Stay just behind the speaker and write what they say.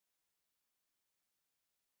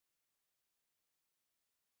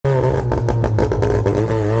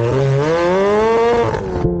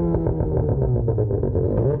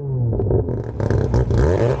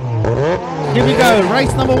here we go.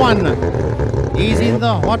 Race number 1. He's in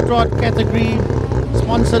the hot rod category,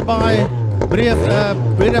 sponsored by Breda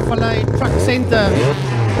Filet Truck Center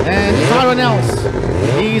and Tyron-Jay Els.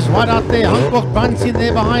 He's right out there. Hancock Brunt's in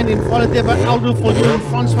there behind him, followed there by Aldo Fortune,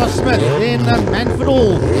 Francois Smith. Then Manfred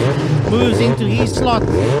All moves into his slot.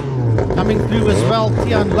 Coming through as well,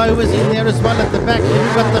 Tyron-Jay is in there as well at the back. Then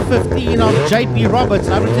we've got the 15 of JP Roberts.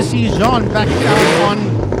 Over to see Jean back down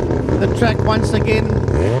on the track once again.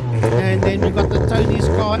 And then we've got the Tony's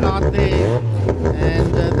car out there.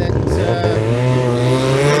 And that's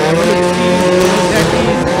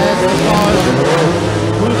as the cars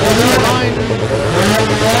move on the line.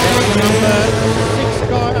 Number 6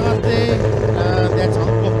 car out there. That's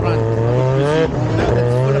Hancock Brunt. No,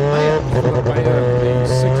 that's for the player. For the player, the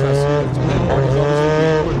 6 I see. Body's obviously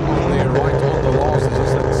being put on there right on the last. This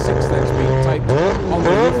is that 6 that's being taped on the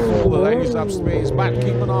roof for the ladies upstairs. But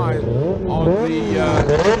keep an eye on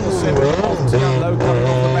the 7 of Tyron-Jay coming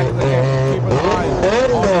off the back of the camp. Keep an eye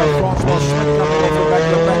on Francois Smith coming off the back of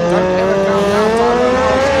the back. Don't ever count out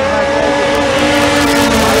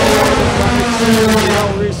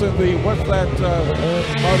recently with that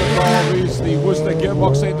motor car is the Worcester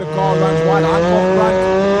Gearbox Center car, runs wide. Hancock Brunt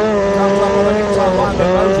comes up on the inside line, the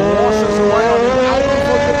nose washes away on him. Aldo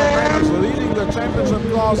Fortune, the man who's leading the championship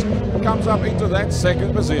class, comes up into that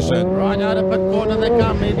 2nd position. Right out of pit corner they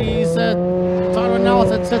come. It is Tyron-Jay Els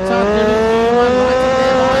that sits out there in Q1 right in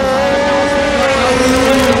there behind.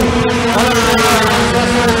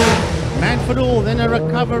 Manfred All, then a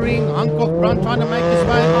recovering Hancock Brunt trying to make his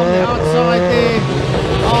way on the outside there.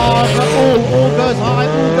 Oh, but all goes high,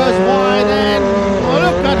 all goes wide, and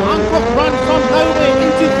look at Hancock Brunt from nowhere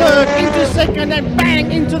into 3rd, into 2nd, and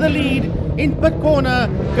bang into the lead. In pit corner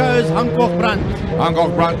goes Hancock Brunt.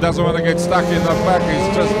 Hancock Brunt doesn't want to get stuck in the back.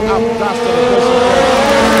 He's just up dusted.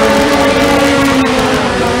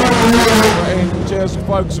 And cheers,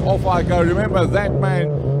 folks. Off I go. Remember, that man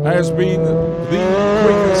has been the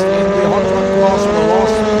quickest in the hot rod class for the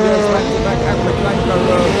last 3 years, back to back at the Kleinplasie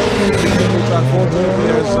Road, which unfortunately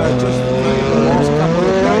has just in the last couple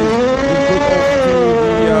of days he put off to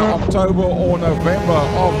the October or November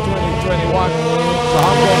of 2021. So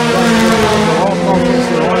Hancock Brunt the whole conference,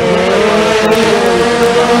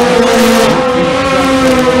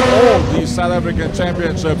 all these South African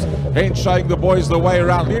championships, hence showing the boys the way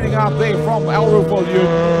around, leading out there from Aldo Fortune,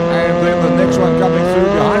 and then the next one coming through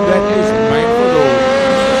behind that is Manfred All.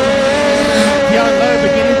 Tyron-Jay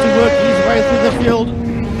beginning to work his way through the field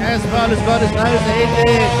as well as got his nose ahead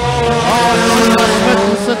there. Oh, Smith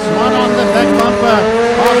sits right on the back bumper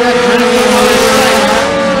of that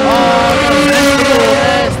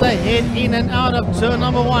as they head in and out of turn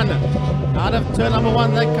number 1. Out of turn number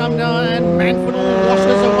 1 they come down, and Manfred All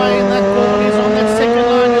washes away in that corner. He's on that 2nd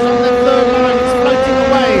line, he's on that 3rd line, he's floating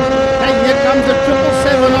away. And here comes the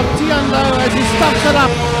 777 of Tyron-Jay as he stuffs it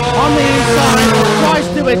up on the inside, tries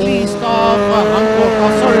to at least of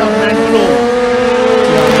Manfred All.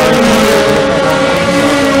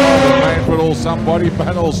 Manfred All, some body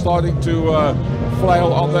panel starting to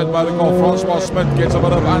flail on that motor car. Francois Smith gets a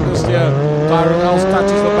bit of understeer. Tyron-Jay Els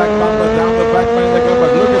touches the back bumper, down the back man they go,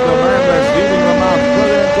 but look at the man that's leading them out.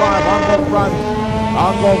 Brilliant drive, Hancock Brunt.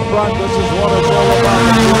 Hancock Brunt, this is what it's all about.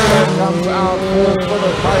 This man comes out for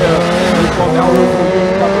the player. He's got Aldo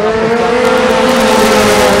Fortune coming up the front.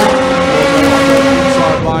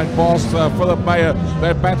 Inside line past Philip Meyer.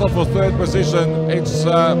 They battle for 3rd position. It's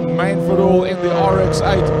Manfred All in the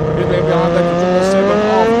RX-8. In there behind that, the 7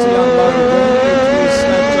 of Tyron-Jay.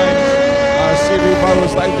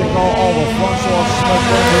 Is the car over Francois Smith,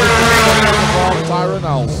 Tyron-Jay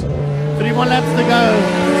Els. 3 more laps to go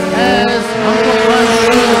as Hancock Brunt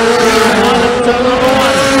out of turn number 1.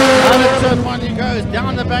 Out of turn 1 he goes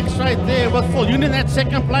down the back straight there with Fortune in that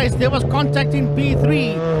 2nd place. There was contact in P3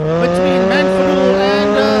 between Manfred All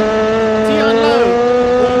and Tyron-Jay.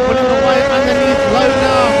 All pulling away underneath. Low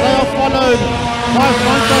now. They are followed by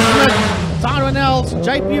Francois Smith, Tyron-Jay Els,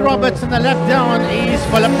 JP Roberts, and the lap down is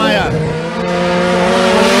Philip Meyer.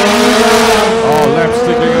 Oh, lap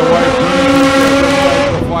sticking away.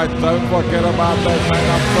 Don't forget about that man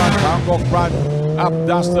up front. Hancock Brunt up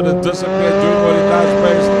dusted and disappeared, doing what he does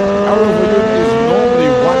best. Aldo Fortune is normally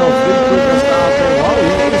one of the quickest out there. Well, he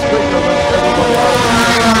is quicker than everybody else.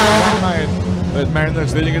 That man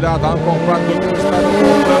that's leading it out, Hancock Brunt looking to start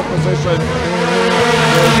for 3rd position.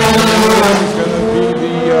 It's going to be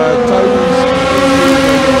the Tony's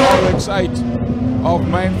RX-8 of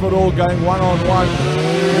Manfred All going one-on-one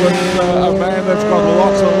with a man that's got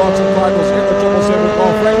lots and lots of titles in the 777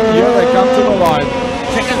 car. Frankie, here they come to the line.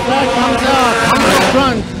 Second flag comes out. Hancock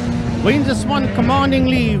Brunt wins this one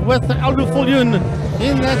commandingly with Aldo Fulyun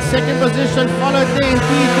in that second position, followed there in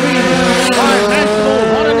P3 by National,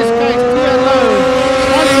 not on his case, clear low,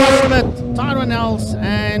 Francois Smith, Tyron-Jay Els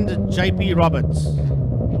and JP Roberts.